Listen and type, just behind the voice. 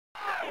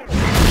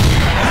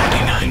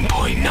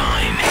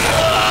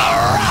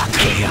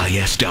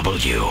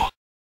KSW.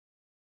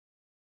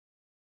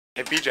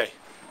 Hey, BJ.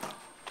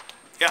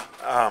 Yeah.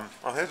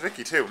 Oh, there's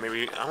Vicky too.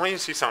 Maybe I want you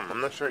to see something.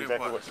 I'm not sure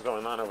exactly what's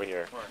going on over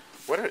here.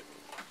 What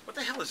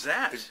the hell is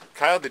that?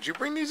 Kyle, did you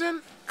bring these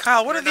in?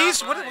 Kyle, what are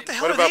these? What the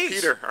hell What are about these?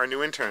 Peter, our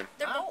new intern?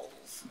 They're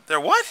bowls. They're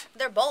what?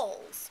 They're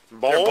bowls.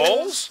 Bowls? They're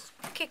bowls?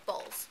 Kick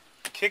bowls.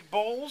 Kick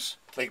bowls?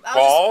 Like I was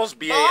balls? just-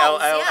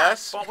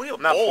 B-A-L-L-S? Ball, what are you,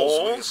 Not bowls?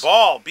 bowls.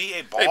 Ball.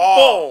 B-A-ball. Hey,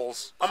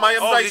 bowls. I'm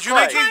did you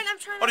make these? I'm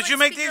trying to Oh, did you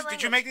make these?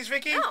 Did you make these,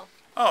 Vicky? No.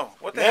 Oh,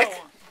 what the Nick?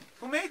 hell?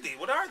 Who made these?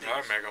 What are these? I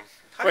make them.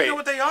 How do you know Wait.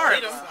 what they are?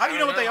 How do you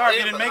know what they are if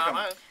you didn't make them?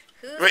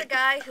 Who's Wait. the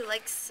guy who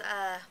likes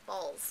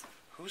balls?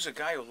 Who's a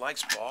guy who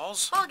likes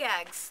balls? Ball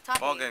gags. Toppy.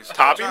 Ball gags.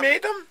 Toppy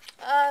made them?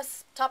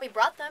 Toppy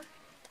brought them.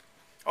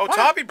 Oh, What?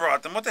 Toppy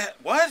brought them. What the heck?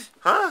 What?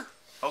 Huh?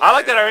 Okay. I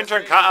like that our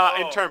intern Oh.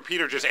 intern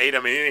Peter just ate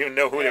them. He didn't even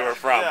know who they were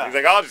from. Yeah. He's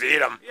like, I'll just eat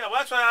them. Yeah, well,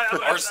 that's why I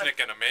Arsenic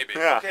in them, maybe.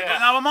 Yeah. Okay, but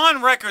now I'm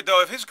on record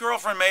though. If his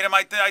girlfriend made them,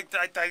 I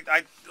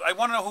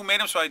want to know who made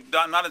them, so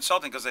I'm not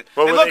insulting because they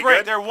Well, they were look they great.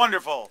 good? They're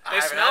wonderful. They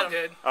smell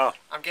good. Oh.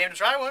 I'm game to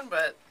try one,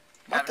 but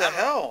What the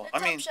hell? The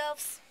I mean, top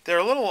shelves. they're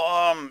a little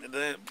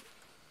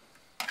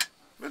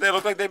But they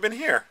look like they've been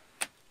here.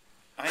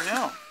 I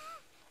know.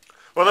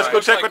 Well, let's go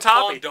check with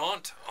Toppy.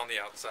 Fondant on the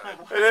outside.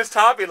 It is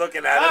Toppy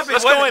looking at us. Toppy,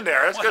 Let's what- go in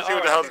there. Let's go see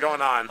what the hell's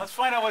going on. Let's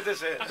find out what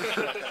this is.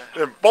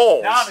 They're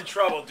bowls. Now I'm in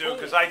trouble, dude,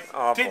 because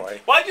Oh,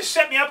 boy. Why'd you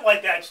set me up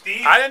like that,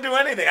 Steve? I didn't do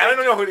anything. I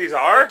don't know who these They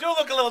are. do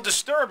look a little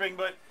disturbing,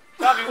 but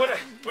Toppy, what?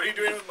 What are you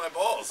doing with my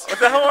balls? What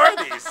the hell are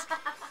these?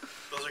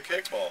 Those are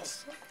cake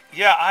balls.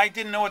 Yeah, I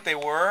didn't know what they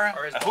were.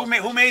 Or his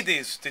Who made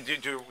these? Did you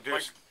do?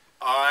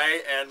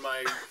 I and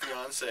my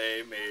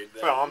fiance made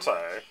them. Well, I'm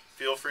sorry.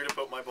 Feel free to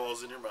put my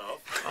balls in your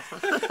mouth.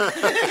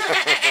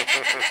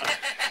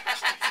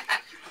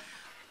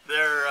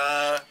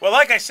 They're Well,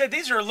 like I said,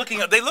 these are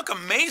they look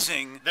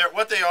amazing.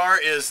 what they are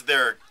is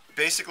they're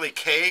basically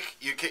cake.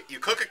 You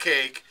cook a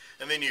cake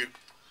and then you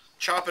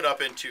chop it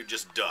up into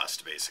just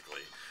dust,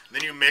 basically. And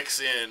then you mix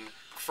in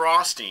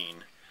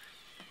frosting,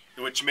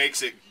 which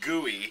makes it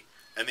gooey.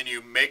 And then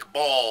you make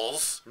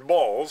balls,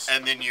 Bowls.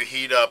 and then you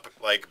heat up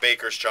like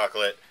baker's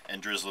chocolate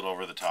and drizzle it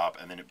over the top,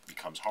 and then it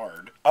becomes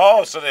hard.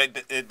 Oh, so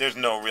there's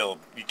no real.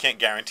 You can't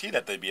guarantee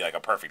that they'd be like a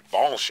perfect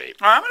ball shape.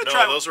 All right, I'm gonna No,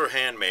 try. those were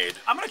handmade.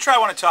 I'm gonna try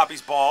one of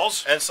Toppy's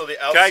balls. And so the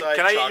Can outside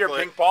I eat chocolate, your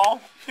pink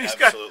ball?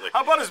 Absolutely.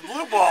 How about his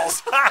blue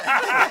balls?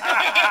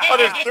 Oh,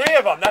 there's 3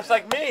 of them. That's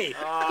like me.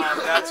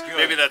 That's good.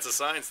 Maybe that's a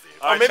sign, Steve.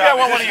 Oh, maybe I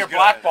want one of your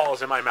black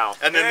balls in my mouth.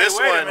 And then Hey, this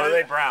wait a one, minute. Are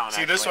they brown?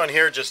 see this one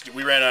here,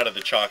 we ran out of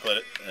the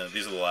chocolate.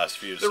 These are the last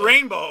few. the so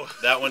rainbow.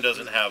 that one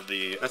doesn't have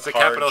the That's the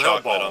hard Capitol Hill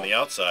chocolate ball. on the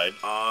outside.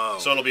 Oh.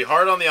 So it'll be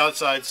hard on the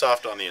outside,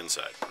 soft on the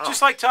inside.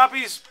 Just like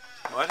Toppy's.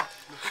 What?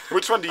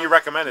 Which one do you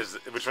recommend?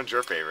 Which one's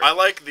your favorite? I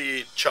like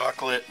the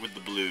chocolate with the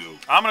blue.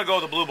 I'm gonna go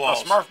with the blue Oh,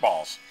 balls. Smurf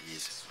balls.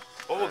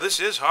 Oh, this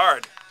is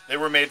hard. They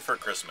were made for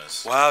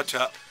Christmas. Wow,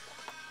 Top.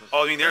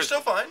 Oh, I mean, They're there's.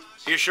 still fine.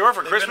 You sure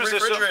for They've Christmas? been they're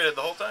still- refrigerated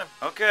the whole time.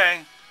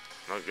 Okay.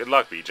 Well, good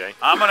luck, BJ.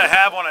 I'm gonna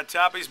have one of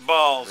Toppy's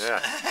balls. Yeah.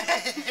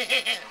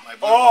 My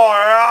blue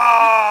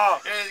Oh,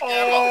 ball.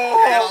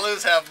 You're gonna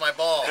lose half my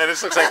ball. yeah.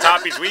 This looks like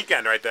Toppy's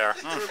weekend right there.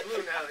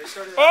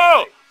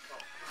 Oh,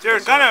 they're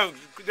kind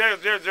of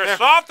they're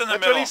soft in the That's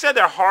middle. what he said.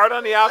 They're hard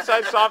on the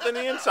outside, soft on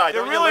the inside.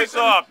 They're Don't you really listen?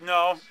 soft.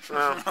 No.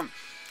 Oh.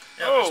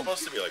 Yeah, Oh. they're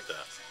supposed to be like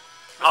that.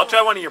 I'll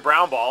try one of your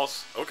brown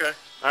balls. Okay.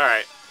 All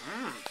right.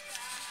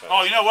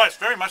 Oh, you know what? It's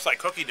very much like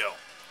cookie dough.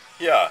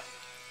 Yeah.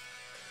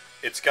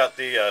 It's got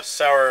the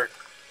sour,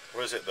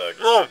 what is it, the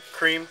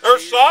cream They're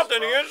cheese? soft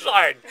on the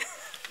inside.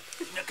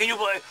 Can you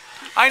believe?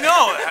 I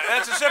know.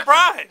 That's a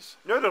surprise.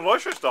 They're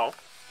delicious, though.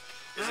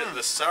 Is it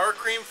the sour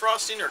cream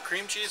frosting or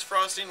cream cheese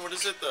frosting? What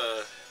is it?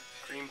 The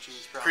Cream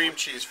cheese. Probably. cream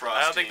cheese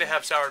frosting. I don't think they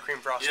have sour cream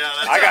frosting. Yeah,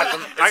 that's I got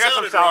some. it I got some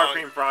sounded sour wrong,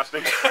 cream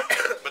frosting.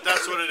 But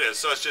that's what it is.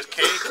 So it's just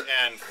cake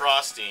and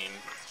frosting.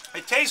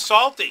 It tastes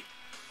salty.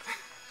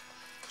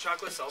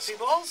 Chocolate salty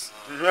balls?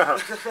 Yeah.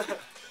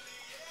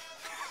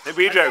 Hey, I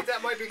BJ, think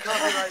that might be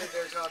copyrighted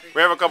there, Toppy.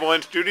 we have a couple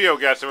in studio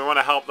guests, and we want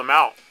to help them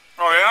out.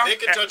 Oh yeah. They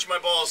can touch my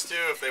balls too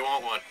if they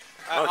want one.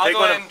 Oh, I'll take go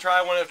one ahead of- and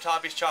try one of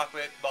Toppy's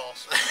chocolate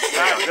balls.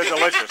 Yeah, they're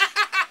delicious.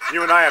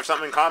 You and I have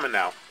something in common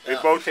now. We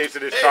both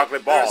tasted his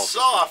chocolate They're balls.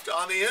 soft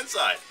on the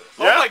inside.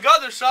 Yeah. Oh my god,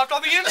 they're soft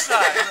on the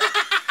inside.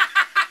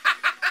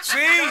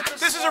 See,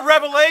 this is a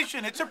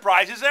revelation. It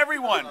surprises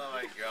everyone. Oh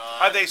my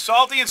god. Are they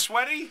salty and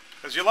sweaty?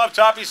 Because you love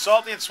Toppy's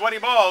salty and sweaty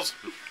balls.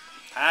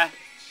 Huh?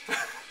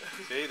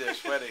 See, they're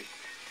sweaty.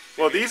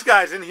 Well, these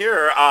guys in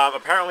here,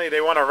 apparently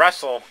they want to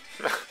wrestle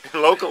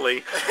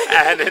locally,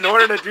 and in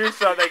order to do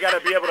so, they got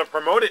to be able to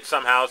promote it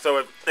somehow.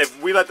 So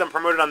if we let them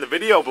promote it on the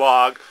video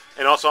blog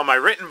and also on my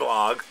written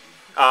blog,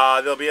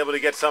 they'll be able to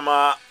get some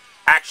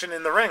action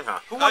in the ring, huh?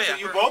 Who wants yeah.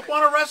 it? You both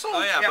want to wrestle?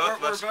 Oh yeah, Yeah, both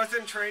of we're us. both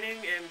in training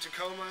in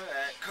Tacoma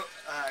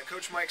at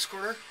Coach Mike's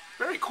corner.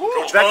 Very cool.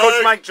 Is that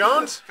Coach Mike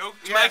Jones? Coach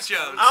Yes. Mike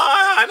Jones.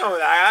 Oh, I know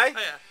that Oh, guy.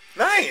 yeah.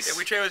 Nice. Yeah,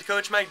 we train with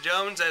Coach Mike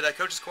Jones at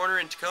Coach's Corner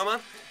in Tacoma.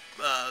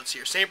 Let's see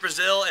here, St.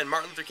 Brazil and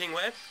Martin Luther King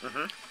Way.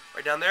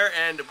 Right down there.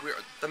 And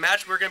the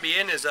match we're going to be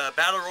in is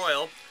Battle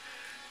Royal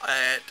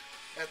at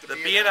At The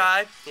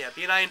B&I. Yeah,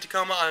 B&I in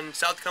Tacoma on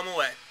South Tacoma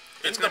Way.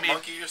 Didn't the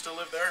monkey used to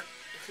live there?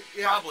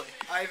 Yeah. Probably.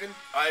 Ivan.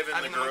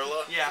 Ivan the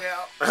gorilla? Yeah.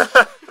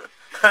 Yeah.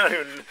 I don't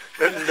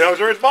even, those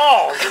are his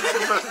balls.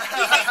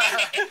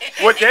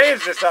 What day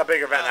is this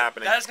big event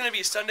happening? That is going to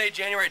be Sunday,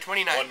 January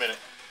 29th. 1 minute.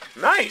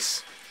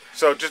 Nice.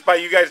 So just by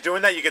you guys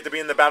doing that, you get to be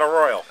in the Battle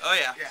Royal. Oh,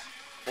 yeah.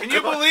 Can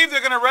you believe they're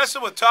going to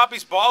wrestle with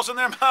Toppy's balls in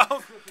their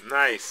mouth?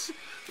 Nice.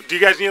 Do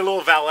you guys need a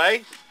little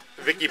valet?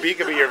 Vicky B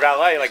could be your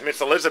valet, like Miss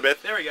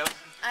Elizabeth. There we go.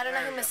 I don't know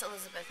who Miss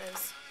Elizabeth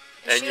is.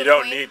 Is And she you a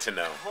don't queen? need to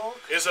know.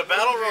 Is a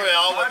battle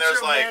royale when there's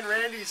Macho like... Man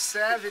Randy's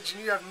savage,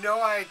 and you have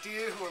no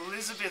idea who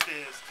Elizabeth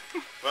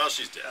is. Well,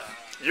 she's dead.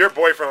 Your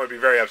boyfriend would be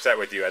very upset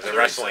with you as a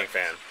wrestling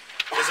fan.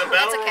 Is a It's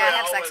battle okay, I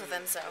have royale sex when... with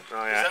him, so.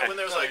 Oh, Is yeah. that when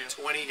there's like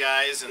 20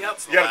 guys and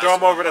it's the You gotta throw last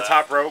him over one the left?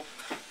 top rope.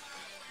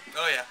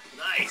 Oh, yeah.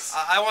 Nice.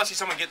 I want to see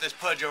someone get this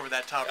pudge over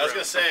that top I was rope.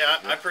 gonna say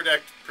I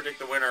predict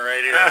the winner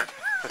right here.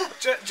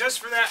 Just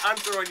for that, I'm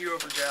throwing you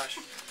over, Josh.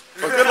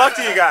 Well, good luck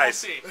to you guys.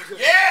 See.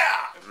 Yeah.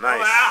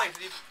 Nice.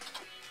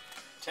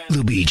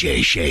 The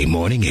BJ Shea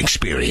Morning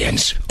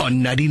Experience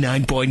on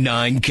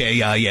 99.9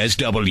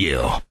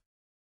 KISW.